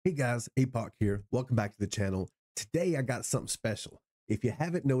Hey guys, APOC here. Welcome back to the channel. Today I got something special. If you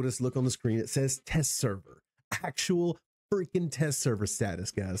haven't noticed, look on the screen. It says test server. Actual freaking test server status,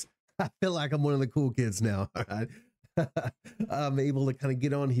 guys. I feel like I'm one of the cool kids now. All right. I'm able to kind of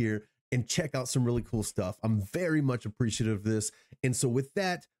get on here and check out some really cool stuff. I'm very much appreciative of this. And so with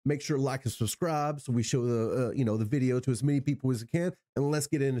that, make sure to like and subscribe so we show the the video to as many people as we can. And let's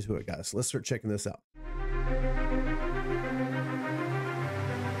get into it, guys. Let's start checking this out.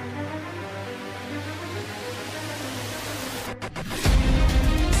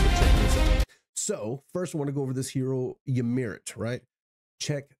 So first I want to go over this hero YMERIT, right?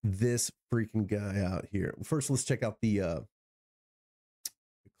 Check this freaking guy out here. First, let's check out the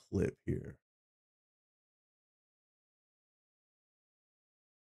clip here.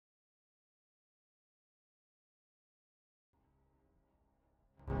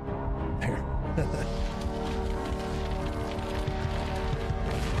 There.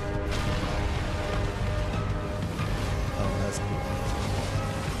 Oh, that's cool.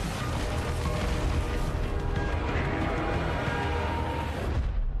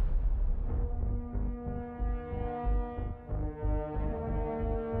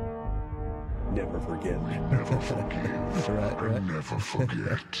 Never forget. Never forgive. right. Never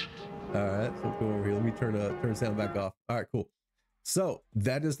forget. All right, so go over here. Let me turn sound back off. All right, cool. So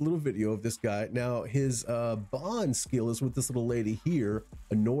that is a little video of this guy. Now his bond skill is with this little lady here,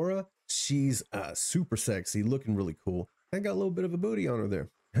 Honora. She's super sexy, looking really cool. I got a little bit of a booty on her there,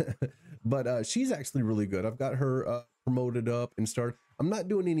 but she's actually really good. I've got her promoted up and started. I'm not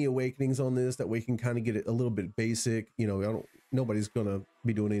doing any awakenings on this. That way you can kind of get it a little bit basic. You know, nobody's gonna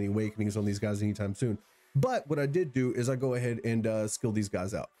be doing any awakenings on these guys anytime soon. But what I did do is I go ahead and skill these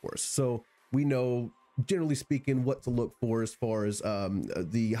guys out for us. So we know, generally speaking, what to look for as far as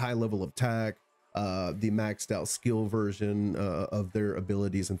the high level of attack, the maxed out skill version of their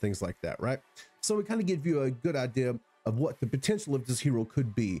abilities and things like that, right? So we kind of give you a good idea of what the potential of this hero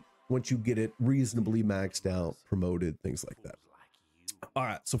could be once you get it reasonably maxed out, promoted, things like that. All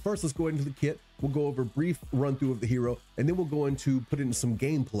right, so first let's go into the kit. We'll go over a brief run through of the hero, and then we'll go into put into some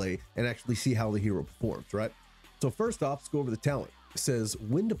gameplay and actually see how the hero performs, right? So first off, let's go over the talent. It says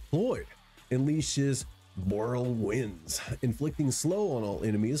when deployed, unleashes whirlwinds, inflicting slow on all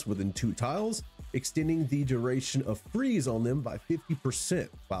enemies within 2 tiles, extending the duration of freeze on them by 50%.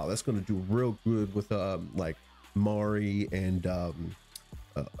 Wow, that's going to do real good with like Mari and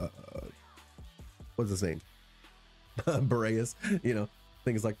what's his name? Boreas, you know,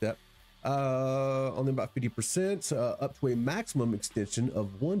 things like that. On them about 50%, up to a maximum extension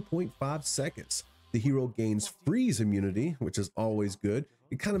of 1.5 seconds. The hero gains freeze immunity, which is always good.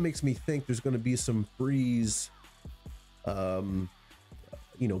 It kind of makes me think there's going to be some freeze, you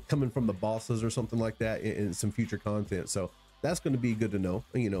know, coming from the bosses or something like that in some future content. So that's going to be good to know,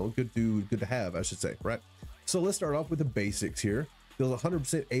 you know, good to have, I should say, right? So let's start off with the basics here. Deals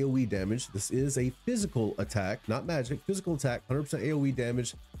 100% AoE damage. This is a physical attack, not magic. Physical attack, 100% AoE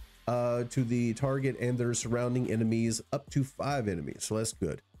damage to the target and their surrounding enemies, up to 5 enemies. So that's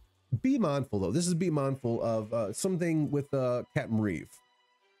good. Be mindful though. This is be mindful of something with Captain Reeve.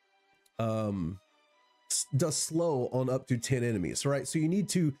 Does slow on up to 10 enemies, right? So you need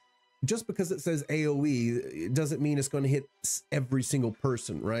to, just because it says AoE, it doesn't mean it's going to hit every single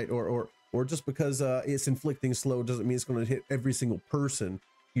person, right? Or just because it's inflicting slow doesn't mean it's going to hit every single person.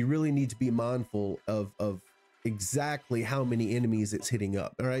 You really need to be mindful of exactly how many enemies it's hitting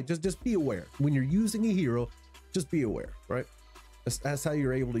up. All right, just be aware when you're using a hero. Just be aware, right? That's how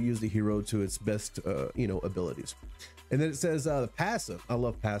you're able to use the hero to its best, you know, abilities. And then it says the passive. I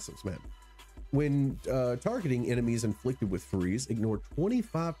love passives, man. When targeting enemies inflicted with freeze, ignore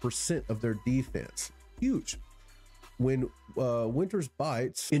 25% of their defense. Huge. When Winter's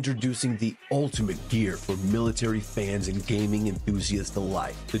Bites, introducing the ultimate gear for military fans and gaming enthusiasts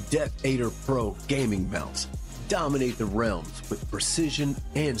alike. The DeathAdder Pro gaming mounts dominate the realms with precision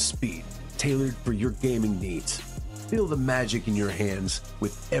and speed, tailored for your gaming needs. Feel the magic in your hands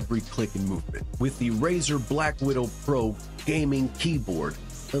with every click and movement. With the Razer BlackWidow Pro gaming keyboard,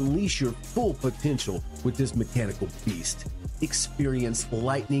 unleash your full potential with this mechanical beast. Experience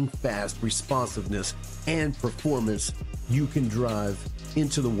lightning fast responsiveness and performance you can drive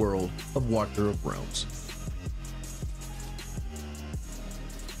into the world of Walker of Realms.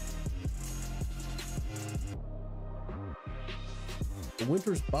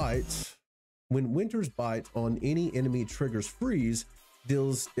 Winter's Bites. When Winter's Bite on any enemy triggers freeze,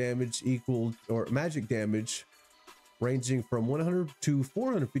 deals damage equal or magic damage ranging from 100 to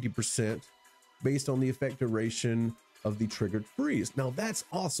 450% based on the effect duration of the triggered freeze. Now that's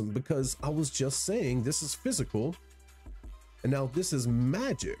awesome, because I was just saying this is physical. And now this is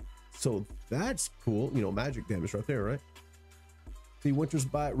magic. So that's cool. You know, magic damage right there, right? The Winter's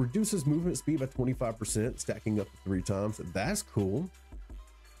Bite reduces movement speed by 25%, stacking up to 3 times. That's cool.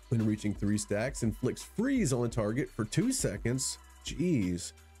 When reaching 3 stacks, inflicts freeze on the target for 2 seconds.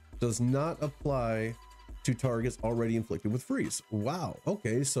 Jeez. Does not apply to targets already inflicted with freeze. Wow.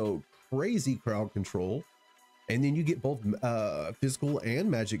 Okay, so crazy crowd control. And then you get both physical and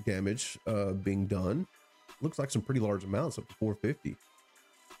magic damage being done. Looks like some pretty large amounts, up to 450.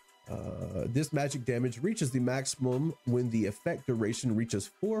 This magic damage reaches the maximum when the effect duration reaches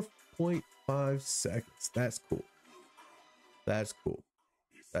 4.5 seconds. That's cool. That's cool.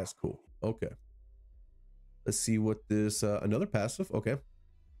 That's cool. Okay. Let's see what this, another passive. Okay.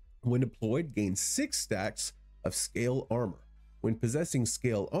 When deployed, gains 6 stacks of scale armor. When possessing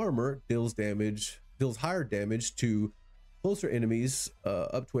scale armor, deals higher damage to closer enemies,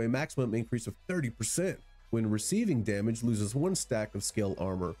 up to a maximum increase of 30%. When receiving damage, loses 1 stack of scale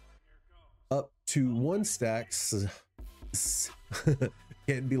armor. Up to 1 stack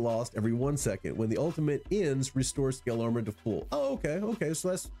can be lost every 1 second. When the ultimate ends, restore scale armor to full. Oh, okay, okay.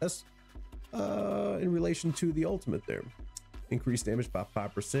 So that's in relation to the ultimate there. Increase damage by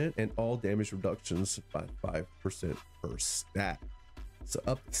 5% and all damage reductions by 5% per stack. So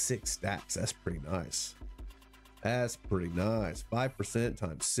up to 6 stacks. That's pretty nice. That's pretty nice. 5%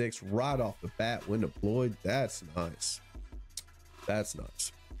 times 6 right off the bat when deployed. That's nice. That's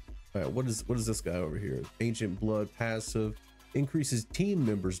nice. All right, what is this guy over here? Ancient Blood passive increases team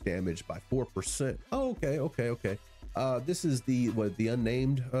members' damage by 4%. Oh, okay, okay, okay. This is the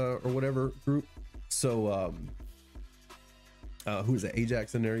unnamed or whatever group. So who's the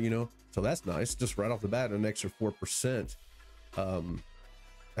Ajax in there? You know, so that's nice. Just right off the bat, an extra 4%.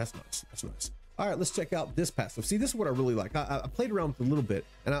 That's nice. That's nice. All right, let's check out this passive. See, this is what I really like. I played around with it a little bit,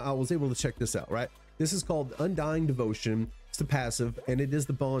 and I was able to check this out. Right, this is called Undying Devotion. It's the passive, and it is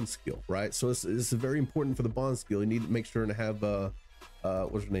the bond skill, right? So this is very important for the bond skill. You need to make sure to have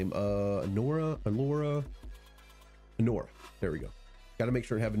what's her name? Anora. There we go. Got to make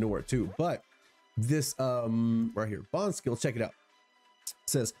sure to have Anora too. But this right here, bond skill. Check it out. It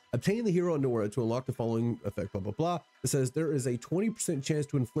says obtain the hero Anora to unlock the following effect. Blah blah blah. It says there is a 20% chance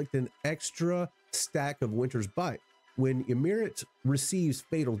to inflict an extra stack of Winter's Bite. When YMERIT receives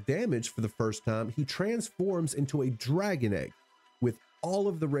fatal damage for the first time, he transforms into a dragon egg with all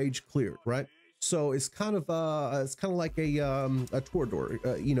of the rage cleared, right? So it's kind of like a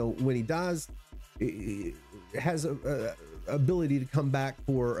Torador. You know, when he dies, it has a ability to come back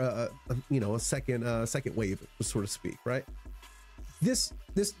for you know, a second wave, so to speak, right? This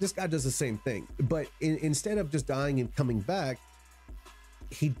guy does the same thing, but instead of just dying and coming back,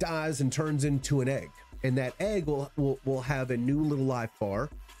 he dies and turns into an egg. And that egg will have a new little life bar,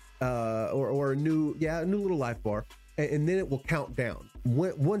 or a new little life bar, and then it will count down.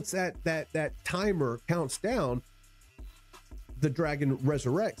 Once that timer counts down, the dragon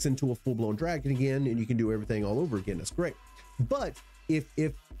resurrects into a full-blown dragon again, and you can do everything all over again. That's great. But if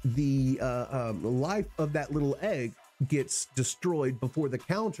the life of that little egg gets destroyed before the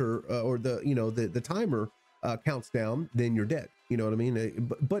counter or the timer counts down, then you're dead. You know what I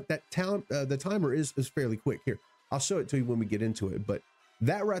mean? But that the timer is fairly quick. Here, I'll show it to you when we get into it. But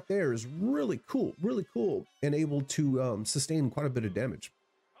that right there is really cool, and able to sustain quite a bit of damage.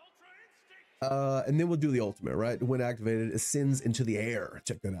 And then we'll do the ultimate, right? When activated, ascends into the air.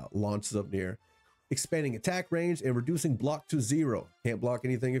 Check that out. Launches up in the air, expanding attack range and reducing block to 0. Can't block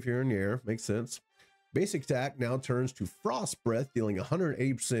anything if you're in the air. Makes sense. Basic attack now turns to Frost Breath, dealing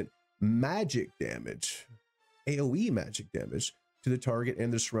 180% magic damage, AoE magic damage to the target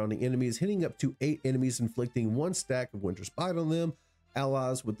and their surrounding enemies, hitting up to 8 enemies, inflicting 1 stack of Winter's Bite on them.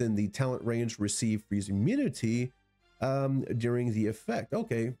 Allies within the talent range receive freeze immunity during the effect.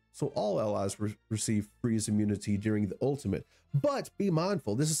 Okay, so all allies receive freeze immunity during the ultimate. But be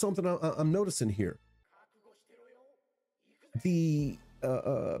mindful, this is something I'm noticing here. The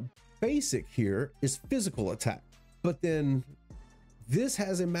basic here is physical attack, but then this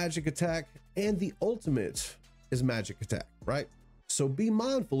has a magic attack and the ultimate is magic attack, right? So be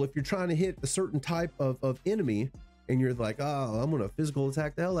mindful if you're trying to hit a certain type of enemy and you're like, oh, I'm gonna physical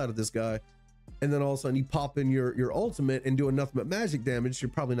attack the hell out of this guy, and then all of a sudden you pop in your ultimate and doing nothing but magic damage, you're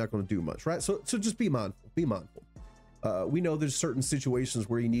probably not going to do much, right? So just be mindful. We know there's certain situations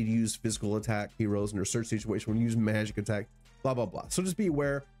where you need to use physical attack heroes, and there's certain situations when you use magic attack, blah blah blah. So just be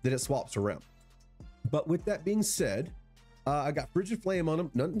aware that it swaps around. But with that being said, I got Frigid Flame on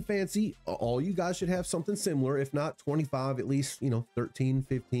them, nothing fancy. All you guys should have something similar, if not 25, at least, 13,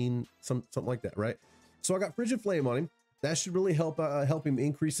 15, something like that, right? So I got Frigid Flame on him. that should really help him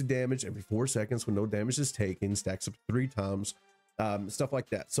increase the damage every 4 seconds when no damage is taken, stacks up 3 times, stuff like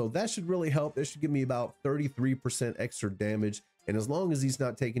that. So that should really help. That should give me about 33% extra damage. And as long as he's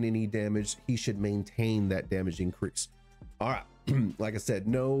not taking any damage, he should maintain that damage increase. All right. Like I said,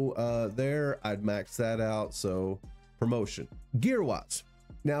 no there, I'd max that out. So promotion gear wise.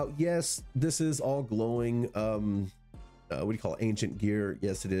 Now, yes, this is all glowing. What do you call it? Ancient gear.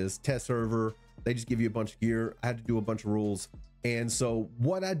 Yes, it is. Test server. They just give you a bunch of gear. I had to do a bunch of rules. And so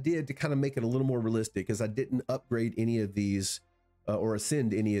what I did to kind of make it a little more realistic is I didn't upgrade any of these or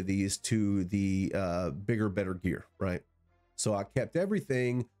ascend any of these to the bigger, better gear, right? So I kept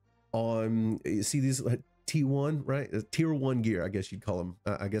everything on, you see these T1, right? Tier 1 gear, I guess you'd call them.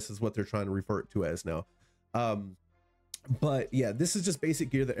 I guess is what they're trying to refer it to as now. But yeah, this is just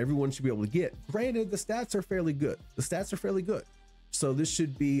basic gear that everyone should be able to get. Granted, the stats are fairly good. The stats are fairly good. So this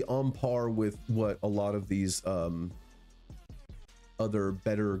should be on par with what a lot of these other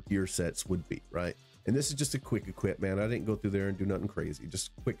better gear sets would be, right? And this is just a quick equip, man. I didn't go through there and do nothing crazy.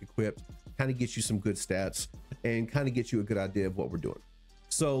 Just quick equipped, kind of get you some good stats and kind of get you a good idea of what we're doing.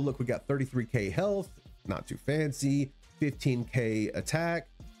 So look, we got 33k health, not too fancy. 15k attack,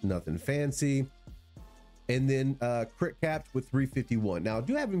 nothing fancy. And then crit capped with 351. Now I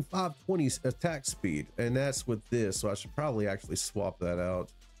do have him 520 attack speed, and that's with this, so I should probably actually swap that out.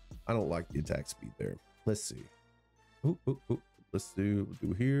 I don't like the attack speed there. Let's see. Let's do,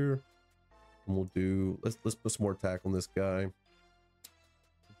 we'll do here, and we'll do, let's put some more attack on this guy.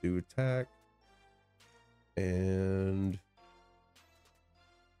 Do attack, and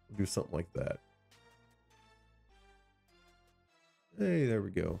we'll do something like that. Hey, there we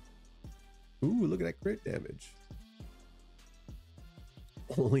go. Ooh, look at that crit damage.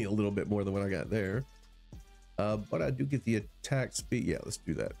 Only a little bit more than what I got there. But I do get the attack speed. Yeah, let's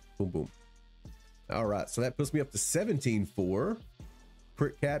do that. Boom, boom. All right, so that puts me up to 17.4.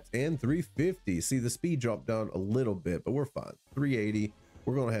 Crit capped and 350. See, the speed dropped down a little bit, but we're fine. 380.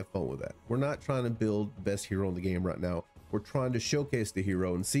 We're going to have fun with that. We're not trying to build the best hero in the game right now. We're trying to showcase the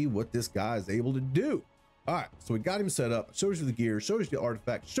hero and see what this guy is able to do. All right, so we got him set up. Shows you the gear, shows you the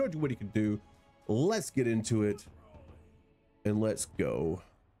artifact, showed you what he can do. Let's get into it and let's go.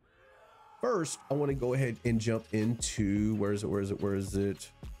 First, I want to go ahead and jump into, where is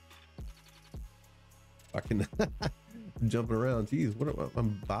it? I can jumping around. Jeez,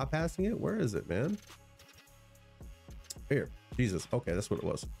 I'm bypassing it. Where is it, man? Here, Jesus. Okay, that's what it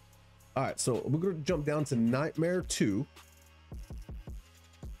was. All right, so we're going to jump down to Nightmare 2,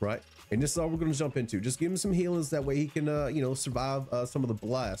 right? And this is all we're going to jump into. Just give him some healings. That way he can, you know, survive some of the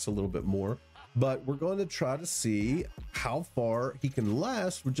blasts a little bit more. But we're going to try to see how far he can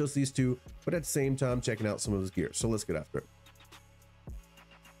last with just these two, but at the same time checking out some of his gear. So let's get after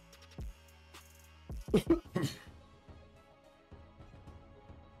it.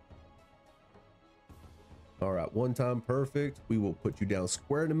 All right, one time perfect. We will put you down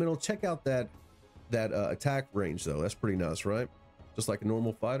square in the middle. Check out that attack range though. That's pretty nice, right? Just like a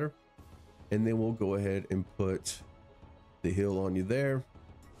normal fighter. And then we'll go ahead and put the heal on you there.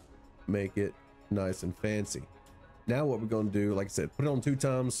 Make it nice and fancy. Now what we're going to do, like I said, put it on 2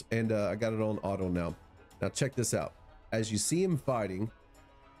 times, and I got it on auto now. Now check this out. As you see him fighting,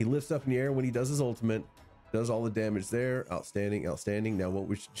 he lifts up in the air when he does his ultimate, does all the damage there. Outstanding, outstanding. Now what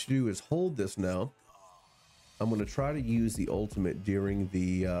we should do is hold this now. I'm going to try to use the ultimate during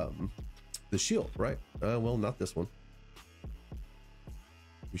the shield, right? Well, not this one.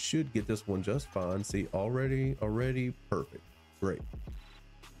 We should get this one just fine. See, already perfect. Great.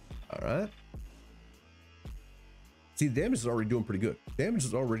 All right. See, the damage is already doing pretty good. Damage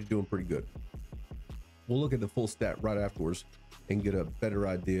is already doing pretty good. We'll look at the full stat right afterwards and get a better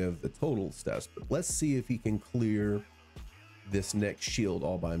idea of the total stats. But let's see if he can clear this next shield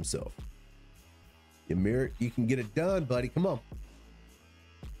all by himself. YMERIT, you can get it done, buddy. Come on.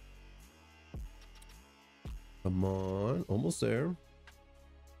 Come on. Almost there.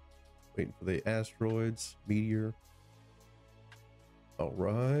 Waiting for the asteroids, meteor. All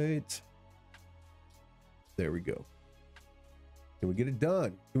right. There we go. Can we get it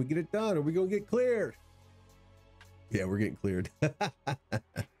done? Can we get it done? Are we going to get cleared? Yeah, we're getting cleared.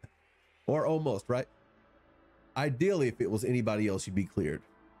 Or almost, right? Ideally, if it was anybody else, you'd be cleared.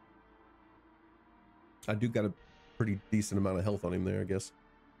 I do got a pretty decent amount of health on him there, I guess.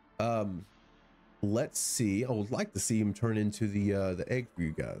 Let's see. I would like to see him turn into the egg for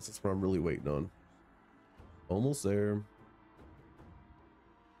you guys. That's what I'm really waiting on. Almost there.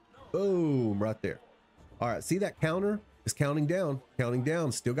 Boom, right there. All right, see that counter is counting down,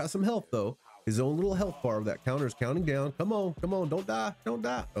 Still got some health though. His own little health bar of that counter is counting down. Come on, don't die.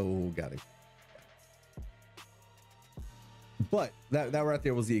 Oh, got him. But that right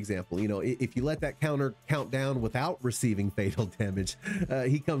there was the example. You know, if you let that counter count down without receiving fatal damage,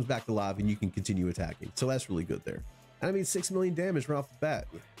 he comes back alive and you can continue attacking. So that's really good there. And I mean, 6 million damage right off the bat.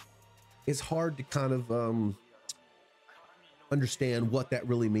 It's hard to kind of understand what that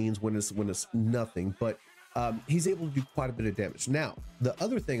really means when it's nothing, but he's able to do quite a bit of damage. Now, the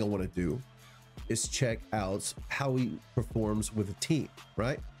other thing I want to do is check out how he performs with a team,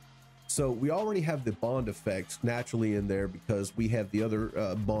 right? So we already have the bond effect naturally in there because we have the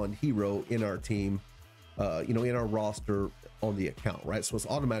other bond hero in our team, you know, in our roster on the account, right? So it's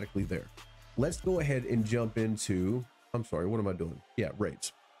automatically there. Let's go ahead and jump into, I'm sorry, what am I doing? Yeah,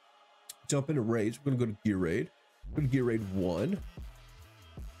 raids. Jump into raids. We're gonna go to gear raid. We're gonna gear raid 1.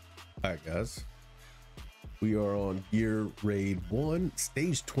 All right, guys. We are on gear raid 1,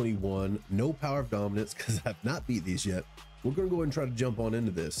 stage 21. No power of dominance because I've not beat these yet. We're gonna go ahead and try to jump on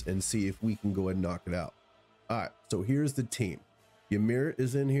into this and see if we can go ahead and knock it out. All right, so here's the team. YMERIT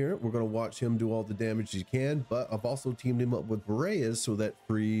is in here. We're gonna watch him do all the damage he can, but I've also teamed him up with Boreas so that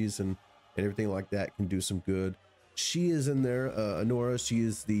freeze and everything like that can do some good. She is in there, Anora. She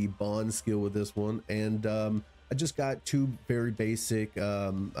is the bond skill with this one, and I just got 2 very basic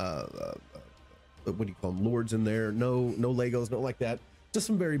what do you call them, lords in there. No Legos, nothing like that. Just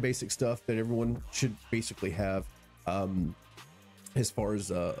some very basic stuff that everyone should basically have as far as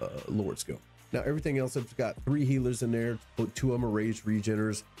lords go. Now everything else, I've got 3 healers in there, 2 of them are rage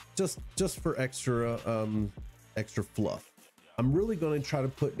regeners, just for extra extra fluff. I'm really going to try to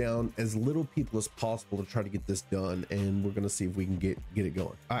put down as little people as possible to try to get this done, and we're going to see if we can get it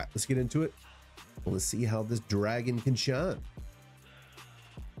going. All right, let's get into it. Let's see how this dragon can shine.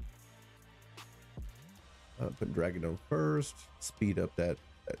 Put dragon on first, speed up that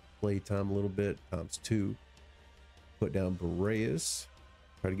play time a little bit, ×2. Put down Boreas,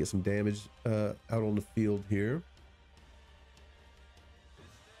 try to get some damage out on the field here.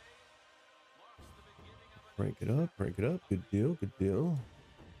 Crank it up, good deal.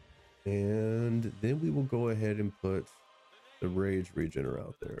 And then we will go ahead and put the rage regener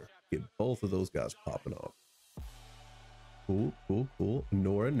out there. Get both of those guys popping off. Cool.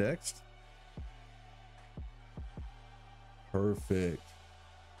 Nora next. Perfect.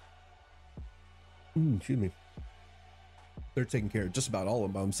 Excuse me. They're taking care of just about all of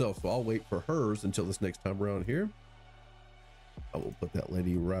them by themselves, so I'll wait for hers until this next time around here. I will put that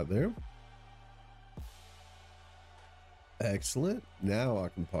lady right there. Excellent. Now I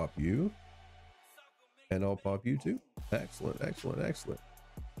can pop you. And I'll pop you too. Excellent. The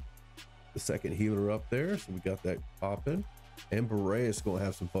second healer up there, so we got that popping. And Boreas gonna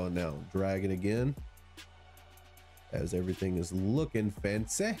have some fun now. Dragon again. As everything is looking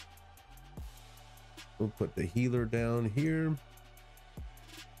fancy. We'll put the healer down here.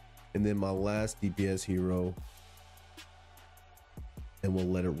 And then my last DPS hero. And we'll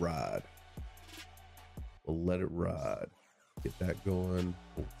let it ride. Get that going.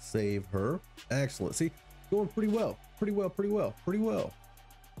 We'll save her. Excellent. See, going pretty well. Pop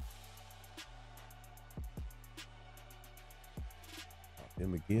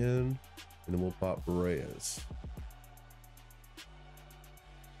him again. And then we'll pop Boreas.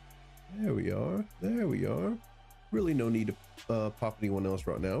 There we are. Really no need to pop anyone else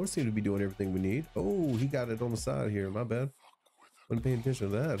right now. We seem to be doing everything we need. Oh, he got it on the side here. My bad. Wasn't paying attention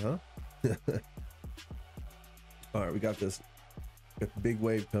to that, huh? All right, we got this. Got the big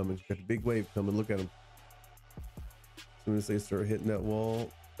wave coming. Look at them. As soon as they start hitting that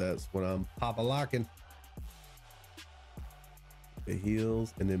wall, that's when I'm pop-a-locking. The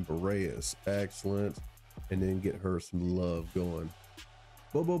heals, and then Boreas. Excellent. And then get her some love going.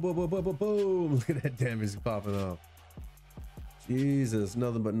 Boom. Look at that damage popping off. Jesus,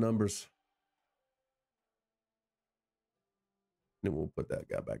 nothing but numbers. Then we'll put that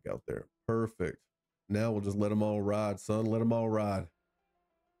guy back out there. Perfect. Now we'll just let them all ride, son. Let them all ride.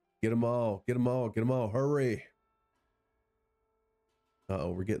 Get them all. Hurry.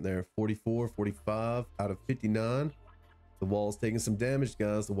 Uh-oh, we're getting there. 44, 45 out of 59. The wall's taking some damage,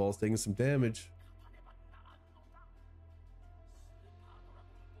 guys.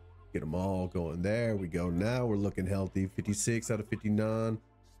 Get them all going. There we go. Now we're looking healthy. 56 out of 59.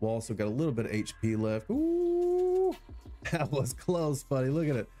 We also got a little bit of HP left. Ooh, that was close, buddy. Look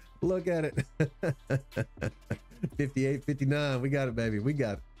at it. 58, 59. We got it, baby. We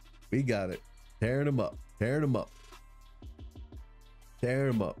got it. Tearing them up. There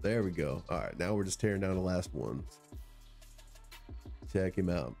we go. All right, now we're just tearing down the last one. Check him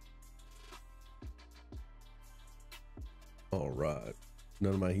out. All right.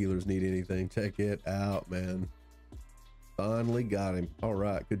 None of my healers need anything. Check it out, man. Finally got him. All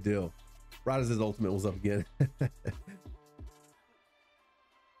right, good deal. Right as his ultimate was up again.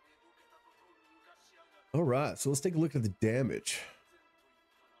 All right, so let's take a look at the damage.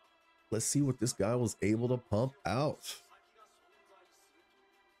 Let's see what this guy was able to pump out.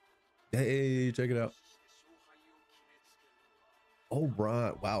 Hey, check it out. All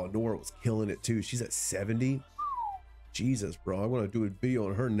right, wow, Nora was killing it too. She's at 70. Jesus, bro, I want to do a video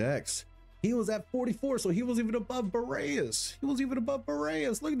on her next. He was at 44, so he was even above Boreas. He was even above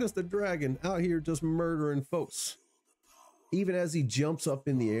Boreas. Look at this, the dragon out here just murdering folks. Even as he jumps up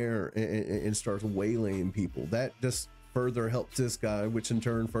in the air and starts waylaying people, that just further helps this guy, which in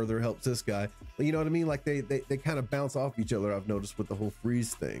turn further helps this guy. But you know what I mean? Like they kind of bounce off each other, I've noticed, with the whole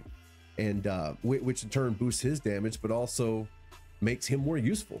freeze thing. And which in turn boosts his damage, but also makes him more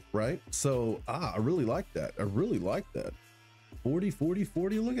useful, right? So I really like that. I really like that. 40, 40,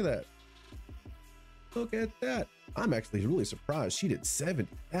 40, look at that. Look at that. I'm actually really surprised she did 70.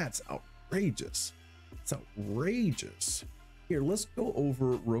 That's outrageous. It's outrageous. Here, let's go over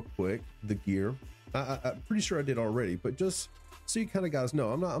real quick the gear. I'm pretty sure I did already, but just so you kind of guys know,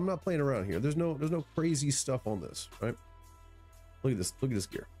 I'm not playing around here. There's no crazy stuff on this, right? Look at this. Look at this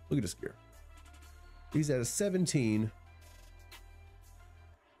gear. Look at this gear. He's at a 17,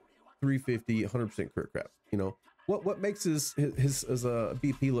 350, 100% crit crap. You know what makes his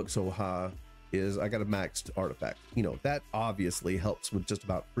BP look so high is I got a maxed artifact. You know that obviously helps with just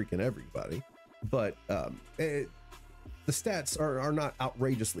about freaking everybody, but the stats are not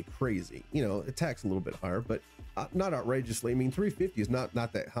outrageously crazy. You know, attack's a little bit higher, but not outrageously. I mean, 350 is not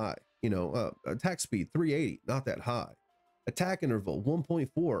that high. You know, attack speed 380, not that high. Attack interval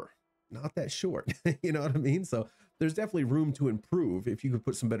 1.4, not that short. You know what I mean? So there's definitely room to improve if you could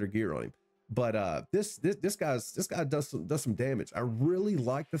put some better gear on him. But this guy does some damage. I really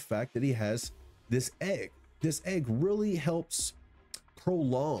like the fact that he has this egg. This egg really helps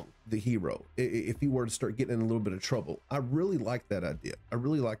prolong the hero if he were to start getting in a little bit of trouble. I really like that idea. I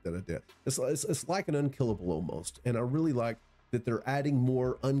really like that idea. It's like an unkillable almost, and I really like that they're adding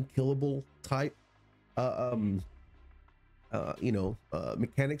more unkillable type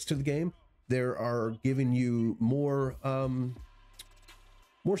mechanics to the game. They are giving you more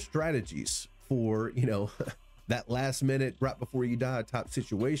strategies for, you know, that last minute right before you die type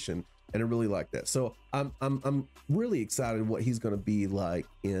situation, and I really like that. So I'm really excited what he's going to be like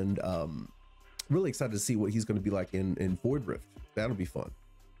in really excited to see what he's going to be like in Void Rift. That'll be fun.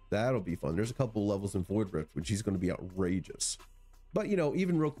 That'll be fun. There's a couple levels in Void Rift which he's going to be outrageous. But you know,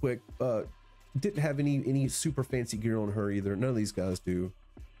 even real quick, didn't have any super fancy gear on her either. None of these guys do.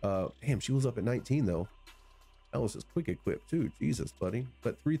 Damn, she was up at 19 though. That was just quick equip too. Jesus, buddy.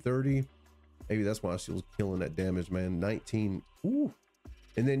 But 330, maybe that's why she was killing that damage, man. 19. Ooh.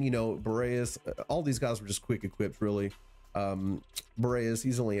 And then, you know, Boreas, all these guys were just quick equipped, really. Boreas,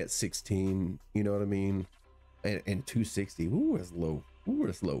 he's only at 16, you know what I mean? And 260. Ooh, that's low. Ooh,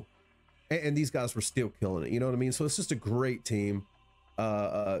 that's low. And these guys were still killing it, you know what I mean? So it's just a great team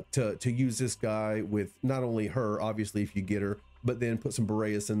to use this guy with not only her, obviously, if you get her, but then put some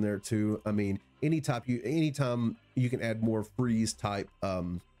Boreas in there too. I mean, anytime you can add more freeze type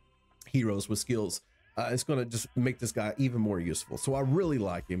heroes with skills, it's going to just make this guy even more useful. So I really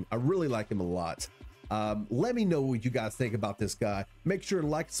like him. I really like him a lot. Let me know what you guys think about this guy. Make sure to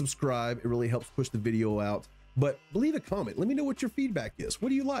like and subscribe. It really helps push the video out. But leave a comment. Let me know what your feedback is. What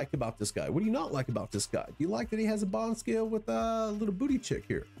do you like about this guy? What do you not like about this guy? Do you like that he has a bond skill with a little booty chick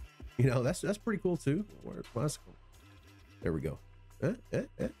here? You know, that's pretty cool too. Where's my skull? There we go. Got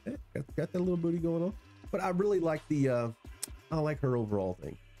that little booty going on. But I really like I like her overall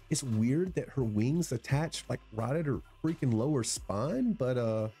thing. It's weird that her wings attach like right at her freaking lower spine, but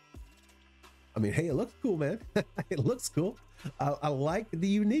I mean, hey, it looks cool, man. It looks cool. I like the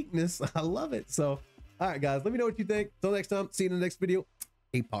uniqueness. I love it. So, all right, guys, let me know what you think. Till next time, see you in the next video.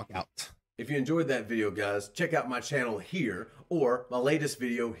 APOC out. If you enjoyed that video, guys, check out my channel here or my latest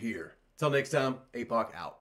video here. Till next time, APOC out.